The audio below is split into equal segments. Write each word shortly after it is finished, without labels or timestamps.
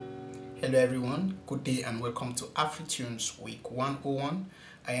Hello everyone, good day and welcome to Afritunes week 101.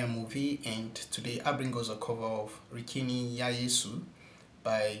 I am Movi and today I bring us a cover of Rike Yesu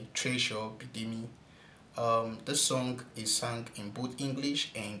by Bidemi. This song is sung in both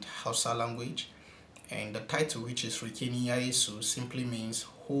English and Hausa language, and the title, which is Rike Yesu, simply means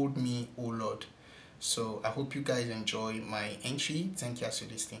hold me O Lord. So I hope you guys enjoy my entry. Thank you as you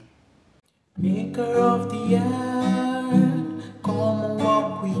listen. Maker of the earth, come and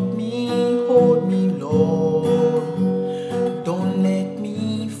walk with me, hold me, Lord. Don't let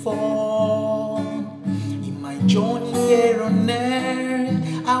me fall. In my journey here on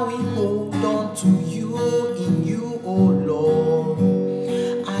earth, I will hold on to you, in you, oh Lord.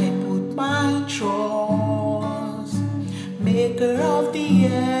 I put my trust. Maker of the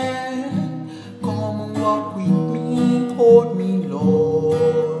earth, come and walk with me, hold me, Lord.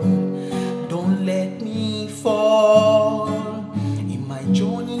 Don't let me fall. In my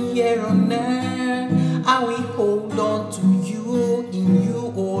journey here on earth, I will hold on to you, in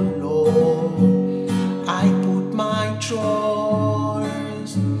you, oh Lord. I put my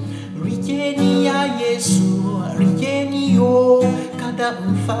trust. Rike Yesu, Rike o kada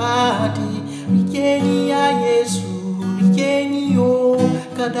mfadi. Rike Yesu, Rike o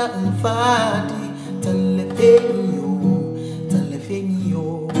kada mfadi. Talefeni o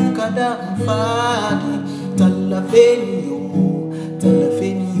kada mfadi, talafeni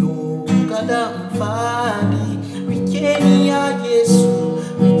o kada mfadi. Rike Yesu,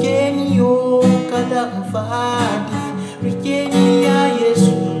 Rike o kada mfadi. Rike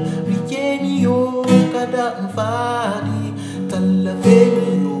Yesu, Rike o kada mfadi.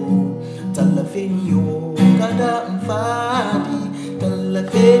 Talafeni o kada mfadi.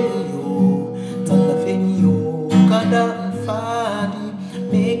 Talafeni o kada mfadi.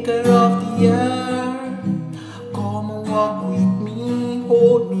 Maker of the earth, come and walk with me,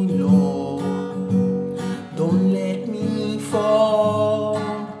 hold me, Lord. Don't let me fall.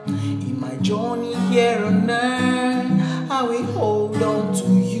 In my journey here on earth, I will hold on to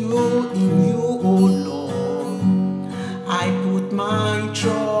you, in you, oh Lord. I put my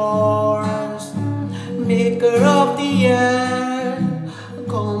trust. Maker of the earth,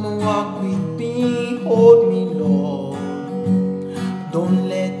 come and walk with me, hold me, Lord. Don't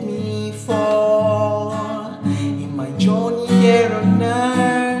let me fall. In my journey here on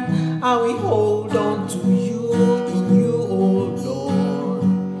earth, I will hold on to you, in you, oh Lord.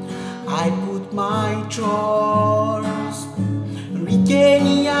 I put my trust. Rike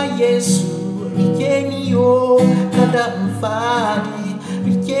Yesu, Rike o kada mfadi.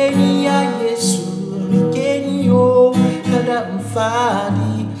 Rike Yesu, Rike o kada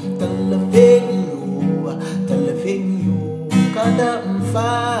mfadi. Talafeni o kada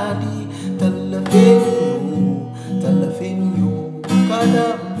mfadi. Talafeni o kada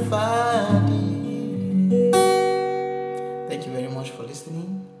mfadi. Thank you very much for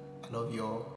listening. I love you all.